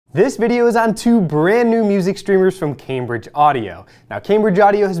This video is on two brand new music streamers from Cambridge Audio. Now, Cambridge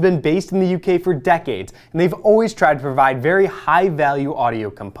Audio has been based in the UK for decades, and they've always tried to provide very high-value audio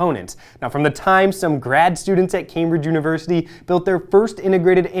components. Now, from the time some grad students at Cambridge University built their first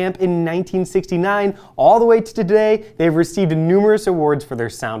integrated amp in 1969, all the way to today, they've received numerous awards for their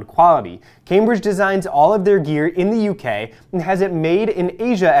sound quality. Cambridge designs all of their gear in the UK and has it made in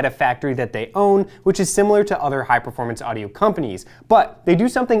Asia at a factory that they own, which is similar to other high-performance audio companies. But they do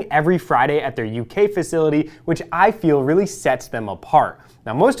something every Friday at their UK facility, which I feel really sets them apart.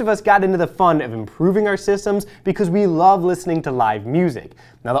 Now, most of us got into the fun of improving our systems because we love listening to live music.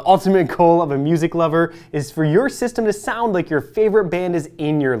 Now, the ultimate goal of a music lover is for your system to sound like your favorite band is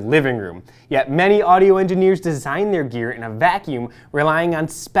in your living room. Yet many audio engineers design their gear in a vacuum, relying on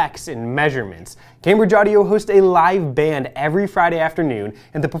specs and measurements. Cambridge Audio hosts a live band every Friday afternoon,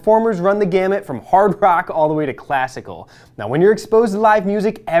 and the performers run the gamut from hard rock all the way to classical. Now, when you're exposed to live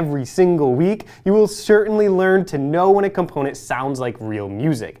music every single week, you will certainly learn to know when a component sounds like real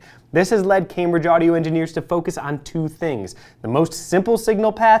music. This has led Cambridge Audio engineers to focus on two things: the most simple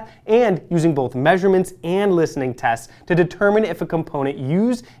signal path and using both measurements and listening tests to determine if a component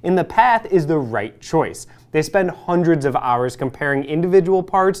used in the path is the right choice. They spend hundreds of hours comparing individual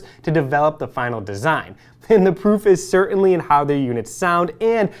parts to develop the final design. And the proof is certainly in how their units sound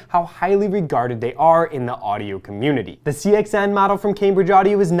and how highly regarded they are in the audio community. The CXN model from Cambridge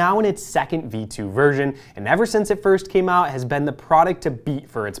Audio is now in its second V2 version, and ever since it first came out has been the product to beat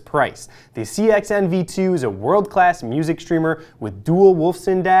for its price. The CXN V2 is a world-class music streamer with dual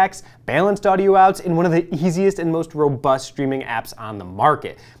Wolfson DACs, balanced audio outs, and one of the easiest and most robust streaming apps on the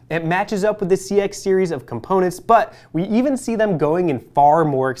market. It matches up with the CX series of components, but we even see them going in far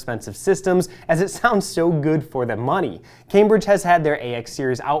more expensive systems as it sounds so good for the money. Cambridge has had their AX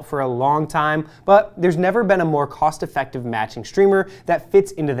series out for a long time, but there's never been a more cost-effective matching streamer that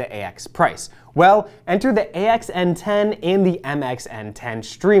fits into the AX price. Well, enter the AXN10 and the MXN10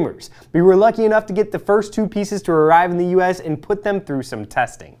 streamers. We were lucky enough to get the first two pieces to arrive in the US and put them through some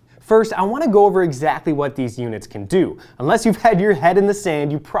testing. First, I want to go over exactly what these units can do. Unless you've had your head in the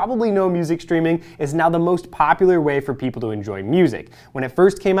sand, you probably know music streaming is now the most popular way for people to enjoy music. When it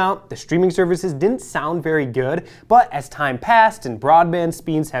first came out, the streaming services didn't sound very good, but as time passed and broadband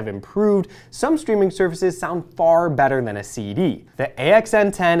speeds have improved, some streaming services sound far better than a CD. The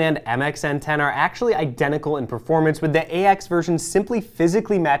AXN10 and MXN10 are actually identical in performance, with the AX version simply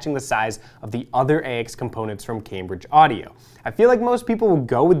physically matching the size of the other AX components from Cambridge Audio. I feel like most people will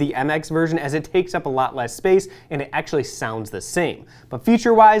go with the MX version as it takes up a lot less space and it actually sounds the same. But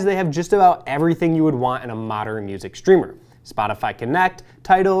feature-wise, they have just about everything you would want in a modern music streamer. Spotify Connect,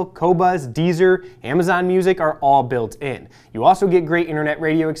 Tidal, Qobuz, Deezer, Amazon Music are all built in. You also get great internet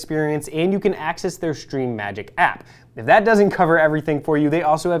radio experience, and you can access their Stream Magic app. If that doesn't cover everything for you, they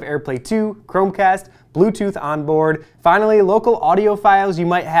also have AirPlay 2, Chromecast, Bluetooth onboard. Finally, local audio files you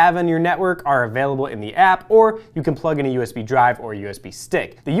might have on your network are available in the app, or you can plug in a USB drive or a USB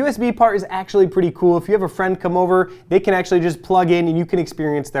stick. The USB part is actually pretty cool. If you have a friend come over, they can actually just plug in and you can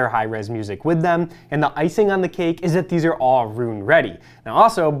experience their high-res music with them. And the icing on the cake is that these are all room ready. Now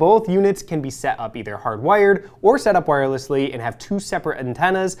also, both units can be set up either hardwired or set up wirelessly and have two separate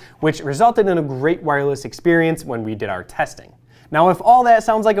antennas, which resulted in a great wireless experience when we did our testing. Now, if all that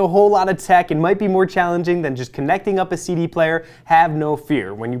sounds like a whole lot of tech and might be more challenging than just connecting up a CD player, have no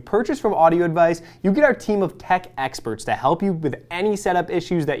fear. When you purchase from Audio Advice, you get our team of tech experts to help you with any setup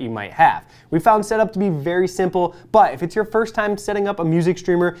issues that you might have. We found setup to be very simple, but if it's your first time setting up a music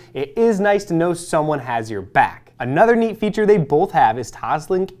streamer, it is nice to know someone has your back. Another neat feature they both have is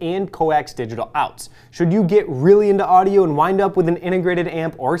Toslink and coax digital outs. Should you get really into audio and wind up with an integrated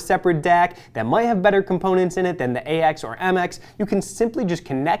amp or separate DAC that might have better components in it than the AX or MX, you can simply just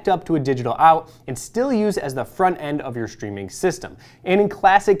connect up to a digital out and still use as the front end of your streaming system. And in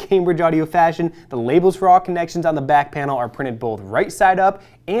classic Cambridge Audio fashion, the labels for all connections on the back panel are printed both right side up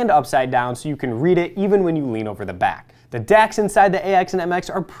and upside down, so you can read it even when you lean over the back. The DACs inside the AX and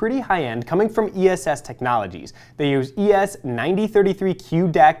MX are pretty high-end, coming from ESS Technologies. They use ES9033Q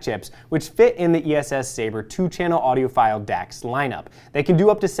DAC chips, which fit in the ESS Sabre 2-channel audiophile DACs lineup. They can do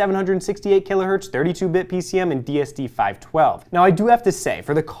up to 768 kHz, 32-bit PCM, and DSD 512. Now, I do have to say,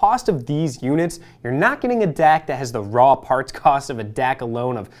 for the cost of these units, you're not getting a DAC that has the raw parts cost of a DAC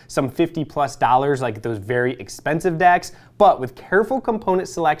alone of some $50+ like those very expensive DACs, But with careful component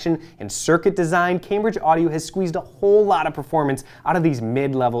selection and circuit design, Cambridge Audio has squeezed a whole lot of performance out of these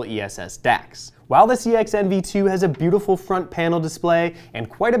mid-level ESS DACs. While this AXN10 has a beautiful front panel display and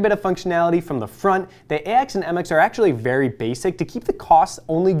quite a bit of functionality from the front, the AX and MX are actually very basic to keep the costs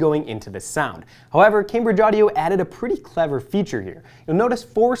only going into the sound. However, Cambridge Audio added a pretty clever feature here. You'll notice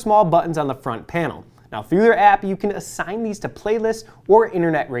 4 small buttons on the front panel. Now through their app, you can assign these to playlists or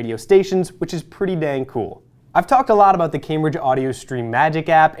internet radio stations, which is pretty dang cool. I've talked a lot about the Cambridge Audio Stream Magic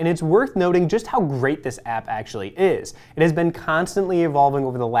app, and it's worth noting just how great this app actually is. It has been constantly evolving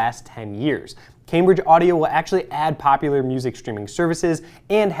over the last 10 years. Cambridge Audio will actually add popular music streaming services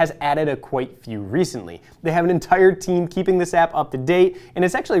and has added a quite few recently. They have an entire team keeping this app up to date, and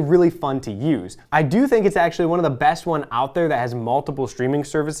it's actually really fun to use. I do think it's actually one of the best one out there that has multiple streaming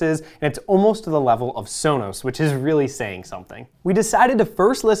services, and it's almost to the level of Sonos, which is really saying something. We decided to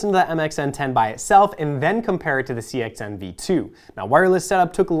first listen to the MXN10 by itself and then compare it to the CXN-V2. Now, wireless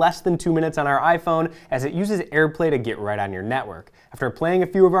setup took less than 2 minutes on our iPhone, as it uses AirPlay to get right on your network. After playing a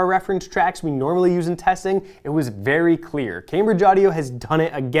few of our reference tracks we normally use in testing, it was very clear. Cambridge Audio has done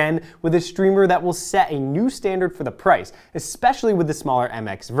it again with a streamer that will set a new standard for the price, especially with the smaller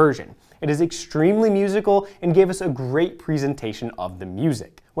MX version. It is extremely musical and gave us a great presentation of the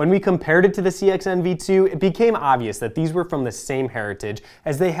music. When we compared it to the CXN-V2, it became obvious that these were from the same heritage,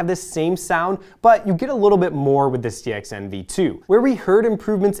 as they have the same sound, but you get a little bit more with the CXN-V2. Where we heard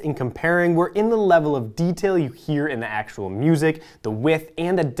improvements in comparing were in the level of detail you hear in the actual music, the width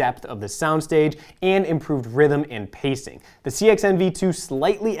and the depth of the soundstage, and improved rhythm and pacing. The CXN-V2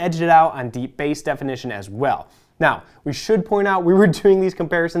 slightly edged it out on deep bass definition as well. Now, we should point out we were doing these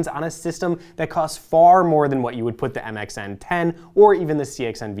comparisons on a system that costs far more than what you would put the MXN10 or even the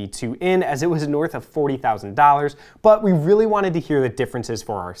CXN-V2 in, as it was north of $40,000, but we really wanted to hear the differences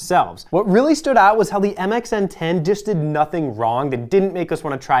for ourselves. What really stood out was how the MXN10 just did nothing wrong that didn't make us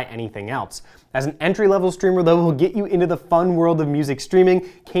want to try anything else. As an entry-level streamer that will get you into the fun world of music streaming,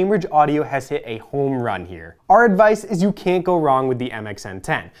 Cambridge Audio has hit a home run here. Our advice is you can't go wrong with the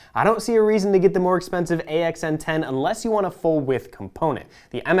MXN10. I don't see a reason to get the more expensive AXN10 unless you want a full-width component.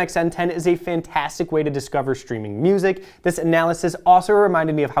 The MXN10 is a fantastic way to discover streaming music. This analysis also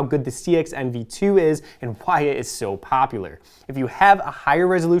reminded me of how good the CXN-V2 is and why it is so popular. If you have a higher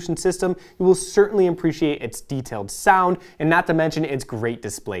resolution system, you will certainly appreciate its detailed sound, and not to mention its great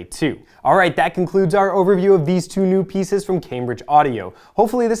display too. Alright, that concludes our overview of these 2 new pieces from Cambridge Audio.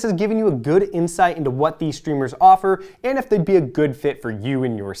 Hopefully this has given you a good insight into what these streamers offer and if they'd be a good fit for you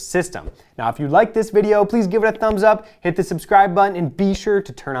and your system. Now, if you like this video, please give it a thumbs up, hit the subscribe button, and be sure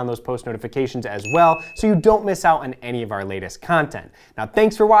to turn on those post notifications as well so you don't miss out on any of our latest content. Now,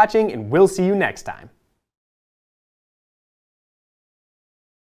 thanks for watching, and we'll see you next time.